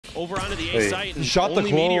over onto the A site. And shot the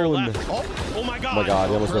only Meteor clone. left. Oh my god. Oh my god,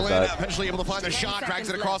 he almost missed that. Eventually able to find the shot, drags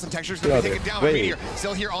it across, and Texture's going to be taken down. Meteor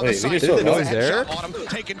still here on the side. Meteor's still going there?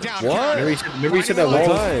 Taken down. What? Remember you said that wall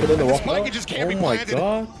time. put in the wall? Oh my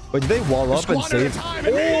god. Wait, did they wall up and save?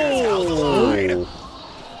 Oh!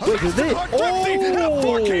 Wait, because they... Oh!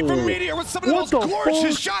 4K from Meteor with some of the most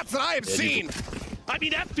gorgeous shots that I have seen. I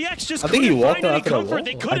mean, FPX just I think he couldn't walked find any after the comfort. wall.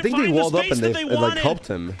 They I couldn't think they find walled the up space and that they they like wanted. helped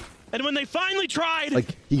him. And when they finally tried,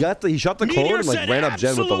 Like he shot the Meteor clone and like said, ran up Gen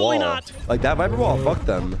with the "Absolutely wall. not." Like that Viper wall, fuck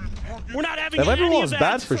them. we're not having That Viper any wall of is that.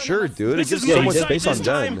 bad for sure, dude. This It gives is so my much site space this on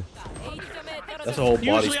time. Gen. That's a whole body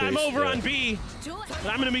Usually space. I'm over on B, and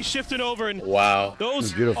I'm gonna be shifting over, and Wow.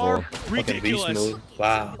 those beautiful. are Fucking beast ridiculous. mode.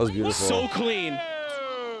 Wow. That was beautiful. So clean.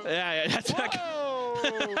 Yeah, that's like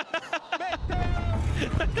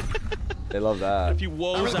They love that. if you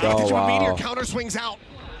woes Oh, out. wow. Meteor counter swings out.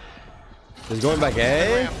 He's going back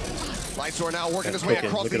A. Lysor now working his way Look at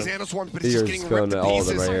across him. these nanoswarms, but he's Meteor's just getting going ripped to to all of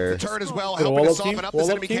them pieces. right here. The turret as well, Good helping to wall-up soften team, up this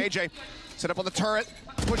wall-up enemy team. KJ. Set up on the turret,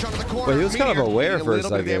 push onto the corner. Wait, he was kind of Meteor aware getting for a little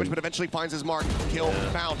bit of damage, second. but eventually finds his mark. Kill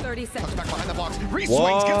found. 30 Comes seconds. back behind the box.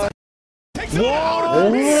 Re-swings, gets What? takes it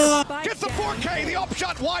out. Meteor Spike gets the down. 4K. The up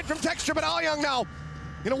shot wide from Texture, but Alyang now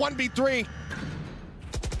in a 1v3.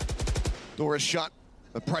 Door is shut.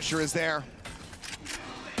 The pressure is there.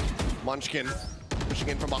 Munchkin pushing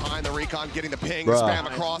in from behind the recon, getting the ping, Bruh. spam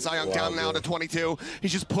across. Alyang down now to 22.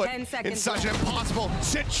 He's just put 10 in seconds such an impossible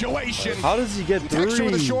situation. How does he get Texture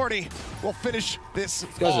with a 3? shorty will finish this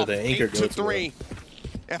guys are off the anchor 8-3.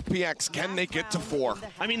 FPX, can they get to 4?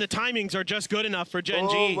 I mean, the timings are just good enough for Gen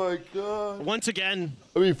G. Oh my god. Once again,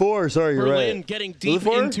 I mean 4, sorry, you're Berlin right. getting Was it deep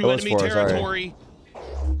 4? into Oh, it's enemy 4, sorry. territory.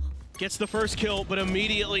 Gets the first kill, but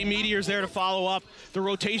immediately Meteor's there to follow up. The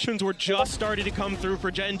rotations were just starting to come through for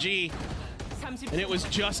Gen G, and it was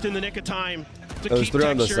just in the nick of time to There was keep 3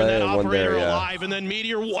 on the Texture and that side and 1 operator there, yeah. alive. And then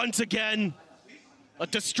Meteor once again, a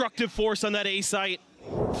destructive force on that A site.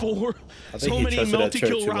 So he many trusted that turret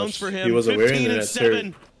multi-kill too rounds much. for him. He was aware 15 that and that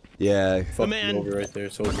 7. Yeah. Fuck man. him over right there.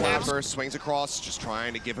 So Clapper swings across, just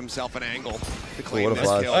trying to give himself an angle to claim what a this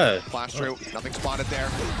flash. kill. Flash through, nothing spotted there.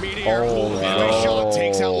 Meteor, Oh, every shot no.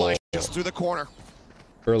 takes out Light just through the corner.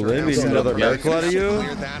 Berlin needs another miracle out of you.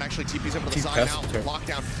 Cleared that, actually TP's up to the Team side now. pass turret.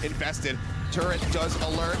 Lockdown, invested. Turret does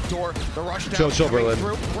alert, door, the rush down. Chill, coming Berlin.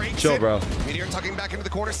 through, breaks Chill, it. bro. Meteor tucking back into the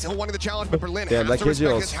corner, still wanting the challenge, but Berlin Damn, has that to kid's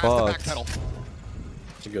respect is this, has to fucked. backpedal.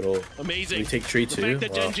 it's a good old. Amazing. Did we take tree The too? fact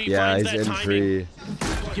that Wow. Gen G Yeah, finds he's that in timing,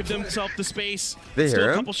 3. give themselves the space. They Still hear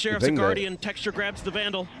a him? couple sheriffs They of pinged it. Guardian. Texture grabs the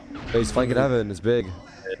Vandal. He's flanking heaven. It's big.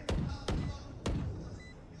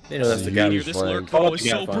 You know that's the guy. Meteor, Huge this flank. lurk Oh, though is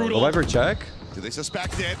yeah, so fine. Will brutal. Viper check? Do they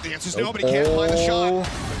suspect it? The answer's no, but he can't find the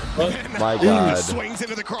shot. My god. Swings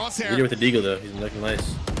into the crosshair. Meteor with the deagle though. He's looking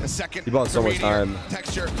nice. A second. He bought so for much Meteor. time.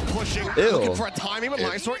 Texture pushing, Ew. looking for a timing, but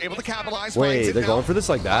Lysor able to capitalize. Wait, finds it they're now. going for this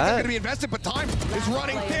like They're that? going to be invested, but time is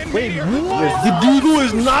running thin. Wait, Meteor. what? The deagle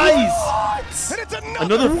is nice! And it's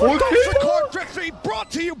Another 4K? Card victory brought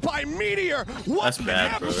to you by Meteor. What That's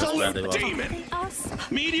bad, bro. That's bad they absolute lost. demon.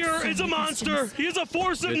 Meteor is a monster. He is a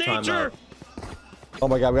force of Good nature. timeout. Oh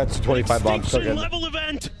my god, we got 25 bombs Extinction cooking. level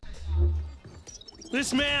event.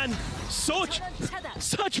 This man, such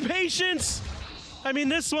patience. I mean,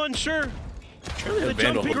 this one, sure. Really the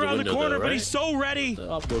Vandal jumping hold the around the window, corner, though, but right? he's so ready.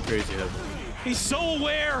 I'll go crazy. He's so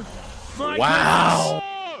aware. My Wow.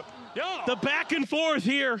 goodness. The back and forth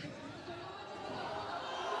here.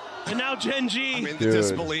 And now Gen G. I'm in the Dude.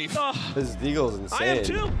 disbelief. Oh, This deagle's insane. I am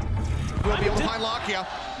too. We'll be able to find Lakia.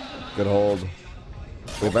 Good hold.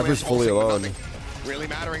 Wait, Viper's fully alone. Really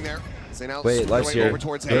mattering there. They now Wait, swing Life's their way here. over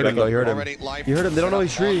towards You heard him, though. You heard him. Already Life You heard him. They don't know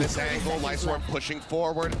he's set up on tree. this angle. Lysor pushing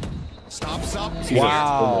forward. Stops up.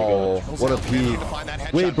 Wow. What a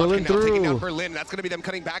peek. Wait, Berlin through. Berlin. That's going to be them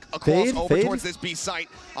cutting back across Fade, over fade. towards this B site.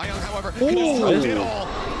 Alyang, however, can disrupt it all.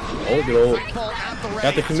 Oh, good old. Nightfall at the Got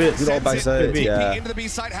ready. the commit. Good old backside, Be. yeah. Into the B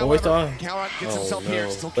site, Don't waste however, time. Calrat gets Oh, himself no.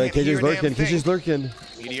 here. Still Wait, can't hear KJ's a damn lurking. thing. KJ's lurking.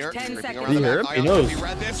 Meteor. 10 working seconds. around Did he the hear back. him? He Alyang, knows. he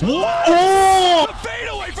read this. Oh! The fade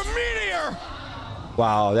away from Meteor.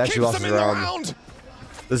 Wow, they actually Keeps lost them this in the round. round.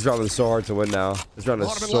 This round is so hard to win now. This round is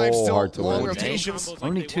Bottom and life so still hard to long win. rotations.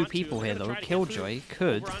 Only 2 people here though. Killjoy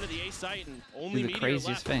could Over onto the A site and do only the Meteor craziest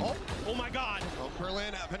left. thing. Oh my god.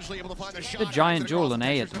 Berlin eventually able to find the shot. The giant Gets it across. duel on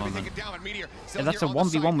A at the Texture's gonna be moment. taken down, and Meteor still Yeah, that's here a on the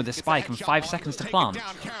 1v1 site. with a Gets spike the and headshot 5 off, seconds to taken plant. down.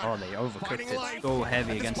 Oh, they overcooked Finding it. life. So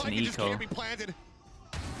heavy And this against an spike just eco. can't be planted.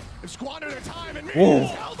 They've squandered their time, and Whoa.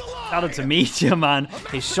 Meteor's held alive. Shout out to Meteor, man.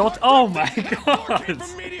 His shot. Oh my god.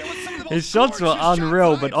 From Meteor with some of the His shots were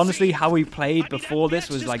unreal, but honestly, how he played before this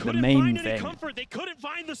was like the main thing.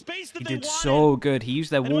 He did so good. He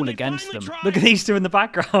used their wall against them. Look at these two in the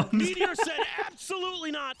background. Meteor said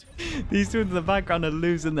absolutely not. These two in the background are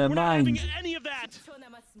losing their We're not having minds. any of that.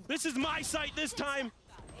 This is my site this time.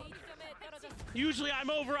 Usually I'm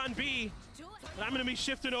over on B, but I'm gonna be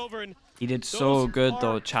shifted over, and He did so good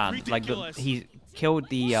though, Chan. Like he killed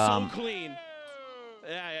the so clean.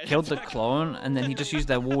 killed the clone, and then he just used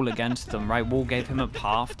their wall against them. Right, wall gave him a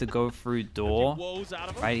path to go through door.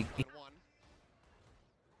 Right.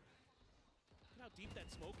 How deep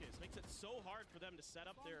that smoke is makes it so hard for them to set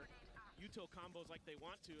up their util combos like they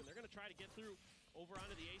want to, and they're gonna try to get through over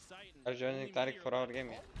onto the A site. I'm joining Tarik for our game.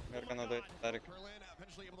 We're gonna do it, Tarik. Berlin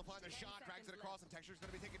eventually able to find the shot, drags it across, and Texture's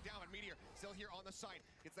gonna be taken down. And Meteor still here on the site.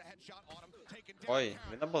 Gets the headshot on him, taken down. Oi,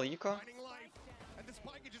 winnable eco? Finding life, and this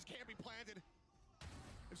spike just can't be planted.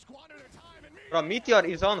 They've squandered their time, and Bro, Meteor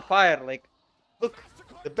is on fire. Like, look,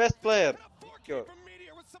 the best player. Meteor.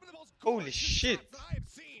 Holy shit.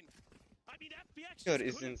 Meteor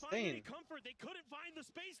is insane. They couldn't find the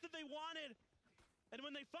space that they wanted, and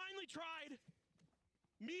when they finally tried,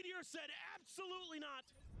 Meteor said absolutely not.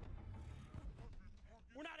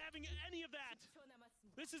 We're not having any of that.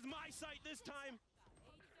 This is my site this time.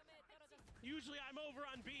 Usually I'm over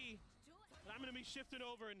on B, but I'm gonna be shifted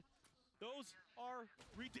over, and those are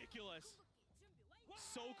ridiculous.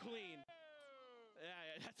 So clean.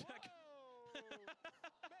 Yeah, that's like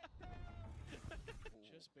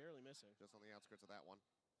just barely missing. just on the outskirts of that one.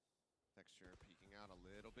 Texture peeking out a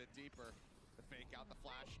little bit deeper. The fake out, the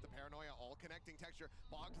flash, the paranoia, all connecting. Texture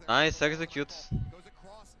bogs there. Nice, execute. Goes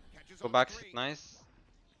across, catches Go on back, three. nice.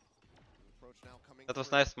 Approach now coming That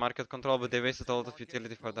was through. nice market control, but they wasted all the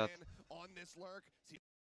utility for that. On this lurk.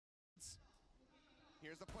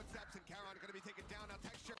 Here's the footsteps, and Caron gonna be taken down now.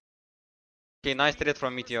 Texture. Okay, nice trade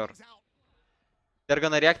from Meteor. They're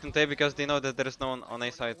gonna react into A because they know that there is no one on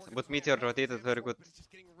A side. But Meteor rotated very good.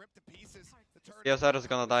 PSR is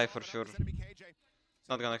gonna die for sure.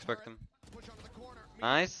 Not gonna expect him.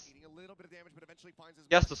 Nice.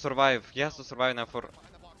 He has to survive. He has to survive now for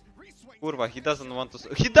Kurva. He doesn't want to.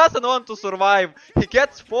 He doesn't want to survive. He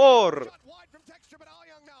gets 4.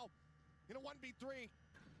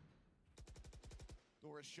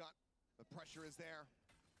 Door is shut. The pressure is there.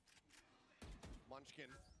 Munchkin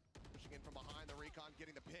pushing in from behind the recon,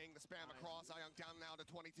 getting the ping, the spam across. Ayong down now to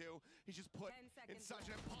 22. He's just put in such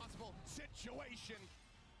an impossible situation.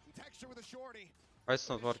 And Texture with a shorty. Why it's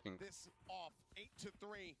not working? This off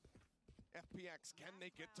 8-3. FPX, can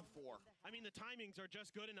they get to 4? I mean, the timings are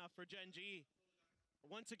just good enough for Gen G.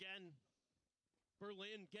 Once again,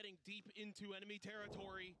 Berlin getting deep into enemy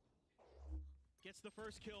territory. Gets the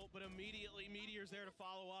first kill, but immediately Meteor's there to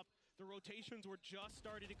follow up. The rotations were just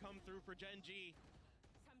starting to come through for Gen G,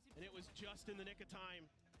 and it was just in the nick of time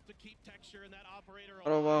to keep Texture and that operator.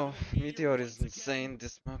 Oh wow, Meteor is insane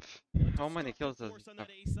this map. How many kills does he have?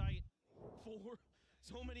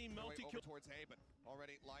 So many multi-kills towards A, but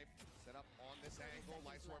already Life set up on this angle.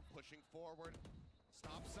 Lifeswarm pushing forward.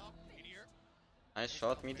 Stops up. Meteor. Nice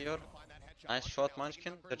shot, Meteor. Nice shot,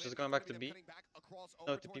 Munchkin. They're just going back to B.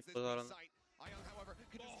 No, the people are on. Ayong, however,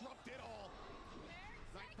 can disrupt it all.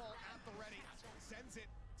 Nightfall at the ready. Sends it.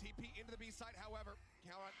 TP into the B site, however.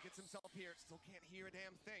 Caron gets himself here. Still can't hear a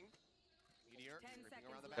damn thing. Meteor creeping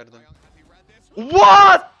around the back. Ayong, has he read this?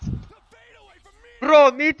 What? The fade away from Meteor.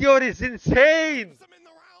 Bro, Meteor is insane. In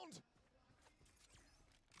the round.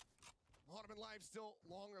 Ottoman Live still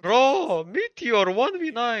longer. Bro, Meteor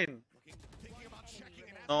 1v9. Thinking about checking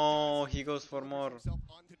it out. No, he goes for more.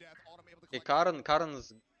 Okay,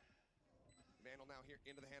 Karen's. Vandal now here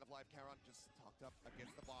into the hand of Live. Caron just talked up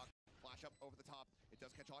against the block. Flash up over the top. It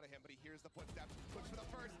does catch on to him, but he hears the footsteps. Looks for the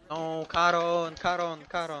first. No,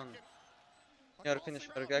 Karon. Your finish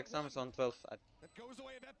your exams on 12. That goes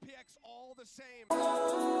away of FPX all the same.